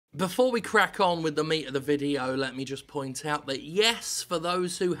Before we crack on with the meat of the video, let me just point out that yes, for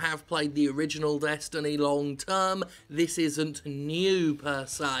those who have played the original Destiny long term, this isn't new per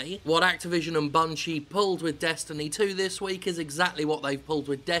se. What Activision and Bungie pulled with Destiny 2 this week is exactly what they've pulled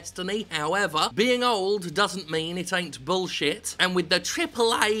with Destiny. However, being old doesn't mean it ain't bullshit, and with the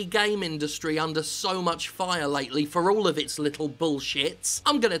AAA game industry under so much fire lately for all of its little bullshits,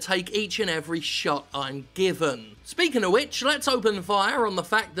 I'm gonna take each and every shot I'm given. Speaking of which, let's open fire on the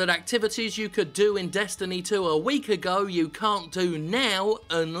fact that activities you could do in Destiny 2 a week ago you can't do now,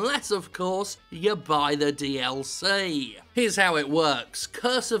 unless of course you buy the DLC. Here's how it works.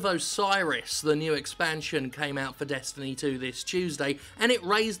 Curse of Osiris, the new expansion, came out for Destiny 2 this Tuesday, and it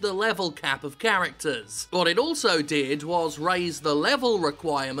raised the level cap of characters. What it also did was raise the level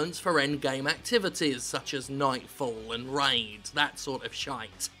requirements for endgame activities, such as Nightfall and raids, that sort of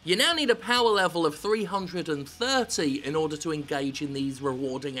shite. You now need a power level of 330 in order to engage in these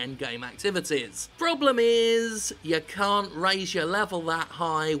rewarding endgame activities. Problem is, you can't raise your level that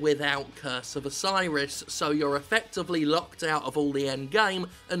high without Curse of Osiris, so you're effectively locked out of all the endgame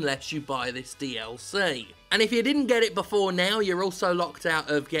unless you buy this DLC. And if you didn't get it before now, you're also locked out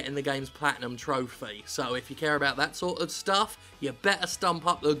of getting the game's Platinum Trophy. So if you care about that sort of stuff, you better stump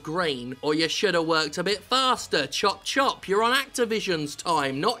up the green, or you should have worked a bit faster. Chop chop, you're on Activision's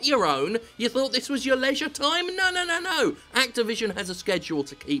time, not your own. You thought this was your leisure time? No, no, no, no. Activision has a schedule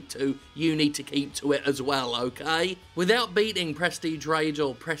to keep to. You need to keep to it as well, okay? Without beating Prestige Raid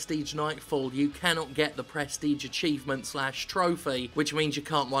or Prestige Nightfall, you cannot get the Prestige Achievement / Trophy, which means you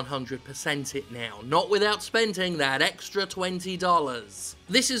can't 100% it now. Not without spending that extra $20.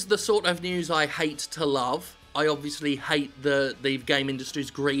 This is the sort of news I hate to love. I obviously hate the game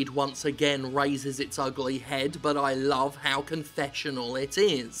industry's greed once again raises its ugly head, but I love how confessional it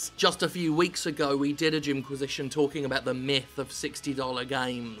is. Just a few weeks ago, we did a Jimquisition talking about the myth of $60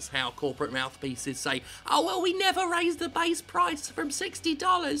 games, how corporate mouthpieces say, oh well, we never raised the base price from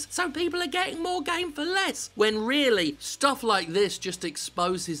 $60, so people are getting more game for less, when really, stuff like this just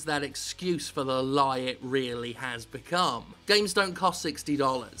exposes that excuse for the lie it really has become. Games don't cost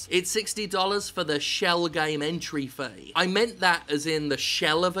 $60. It's $60 for the shell game entry fee. I meant that as in the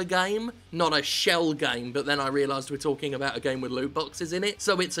shell of a game, not a shell game, but then I realised we're talking about a game with loot boxes in it,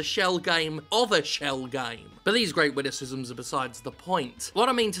 so it's a shell game of a shell game. But these great witticisms are besides the point. What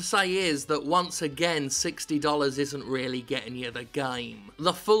I mean to say is that once again, $60 isn't really getting you the game.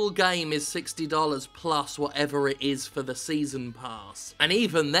 The full game is $60 plus whatever it is for the season pass. And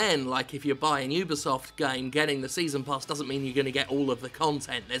even then, like if you buy an Ubisoft game, getting the season pass doesn't mean you're going to get all of the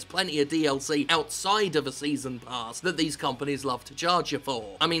content. There's plenty of DLC outside of a season pass that these companies love to charge you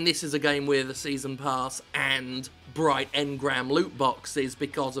for. I mean, this is a game with a season pass and bright engram loot boxes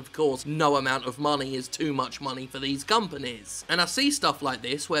because, of course, no amount of money is too much money for these companies. And I see stuff like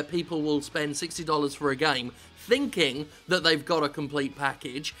this where people will spend $60 for a game thinking that they've got a complete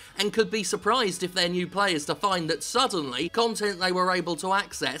package, and could be surprised if they're new players to find that suddenly content they were able to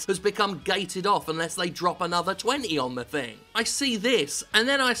access has become gated off unless they drop another 20 on the thing. I see this, and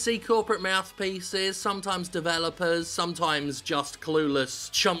then I see corporate mouthpieces, sometimes developers, sometimes just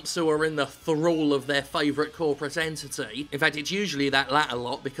clueless chumps who are in the thrall of their favourite corporate entity. In fact, it's usually that latter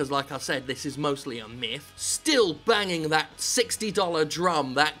lot, because like I said, this is mostly a myth. Still banging that $60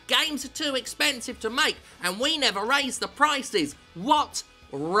 drum, that games are too expensive to make, and we never raise the prices. What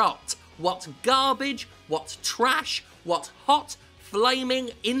rot. What garbage. What trash. What hot, flaming,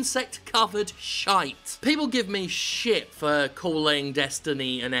 insect-covered shite. People give me shit for calling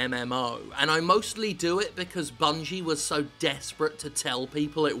Destiny an MMO, and I mostly do it because Bungie was so desperate to tell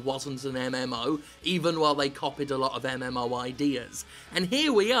people it wasn't an MMO, even while they copied a lot of MMO ideas. And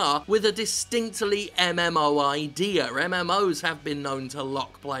here we are with a distinctly MMO idea. MMOs have been known to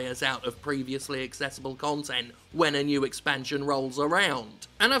lock players out of previously accessible content when a new expansion rolls around.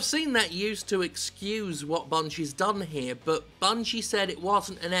 And I've seen that used to excuse what Bungie's done here, but Bungie said it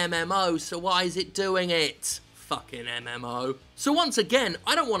wasn't an MMO, so why is it doing it? Fucking MMO. So once again,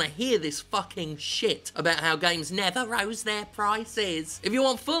 I don't want to hear this fucking shit about how games never rose their prices. If you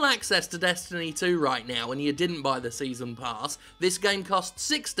want full access to Destiny 2 right now and you didn't buy the season pass, this game costs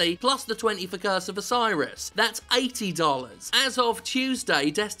 $60 plus the $20 for Curse of Osiris. That's $80. As of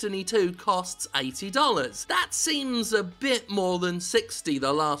Tuesday, Destiny 2 costs $80. That seems a bit more than $60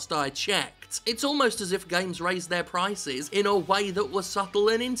 the last I checked. It's almost as if games raised their prices in a way that was subtle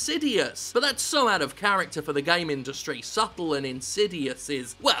and insidious. But that's so out of character for the game industry. Subtle and insidious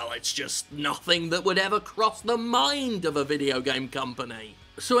is, well, it's just nothing that would ever cross the mind of a video game company.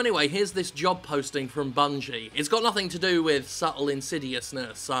 So anyway, here's this job posting from Bungie. It's got nothing to do with subtle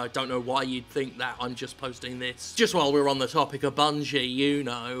insidiousness. I don't know why you'd think that. I'm just posting this just while we're on the topic of Bungie, you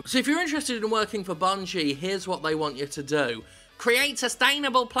know. So if you're interested in working for Bungie, here's what they want you to do. Create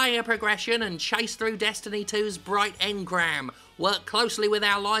sustainable player progression and chase through Destiny 2's bright engram. Work closely with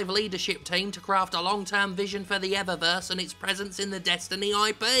our live leadership team to craft a long-term vision for the Eververse and its presence in the Destiny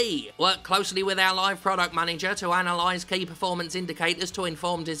IP. Work closely with our live product manager to analyse key performance indicators to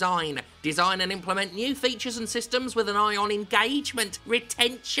inform design. Design and implement new features and systems with an eye on engagement,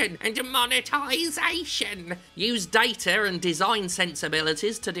 retention, and monetization. Use data and design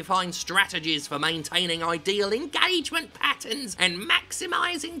sensibilities to define strategies for maintaining ideal engagement patterns and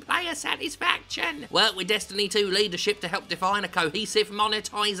maximising player satisfaction. Work with Destiny 2 leadership to help define a cohesive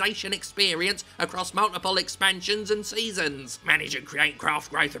monetization experience across multiple expansions and seasons. Manage and create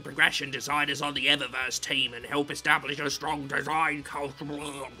craft growth and progression designers on the Eververse team and help establish a strong design culture.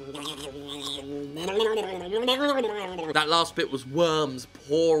 That last bit was worms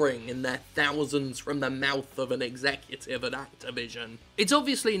pouring in their thousands from the mouth of an executive at Activision. It's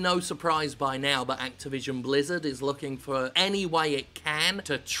obviously no surprise by now that Activision Blizzard is looking for any way it can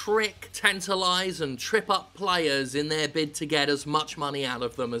to trick, tantalize, and trip up players in their bid to get as much money out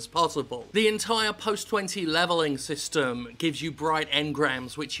of them as possible. The entire post-20 leveling system gives you bright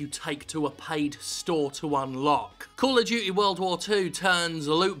engrams which you take to a paid store to unlock. Call of Duty World War II turns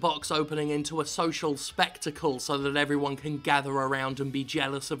a loot box opening into a social spectacle so that everyone can gather around and be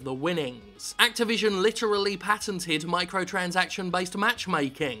jealous of the winnings. Activision literally patented microtransaction-based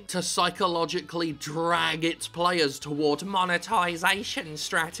matchmaking to psychologically drag its players toward monetization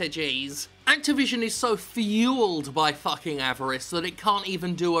strategies. Activision is so fueled by fucking avarice that it can't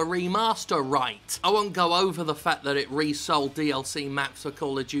even do a remaster right. I won't go over the fact that it resold DLC maps for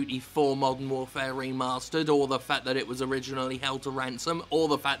Call of Duty 4 Modern Warfare Remastered, or the fact that it was originally held to ransom, or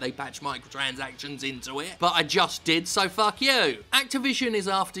the fact they patched microtransactions into it, but I just did, so fuck you. Activision is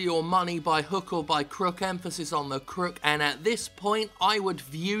after your money by hook or by crook, emphasis on the crook, and at this point I would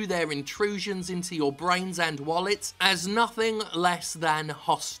view their intrusions into your brains and wallets as nothing less than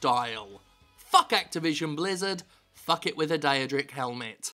hostile. Fuck Activision Blizzard, fuck it with a Daedric helmet.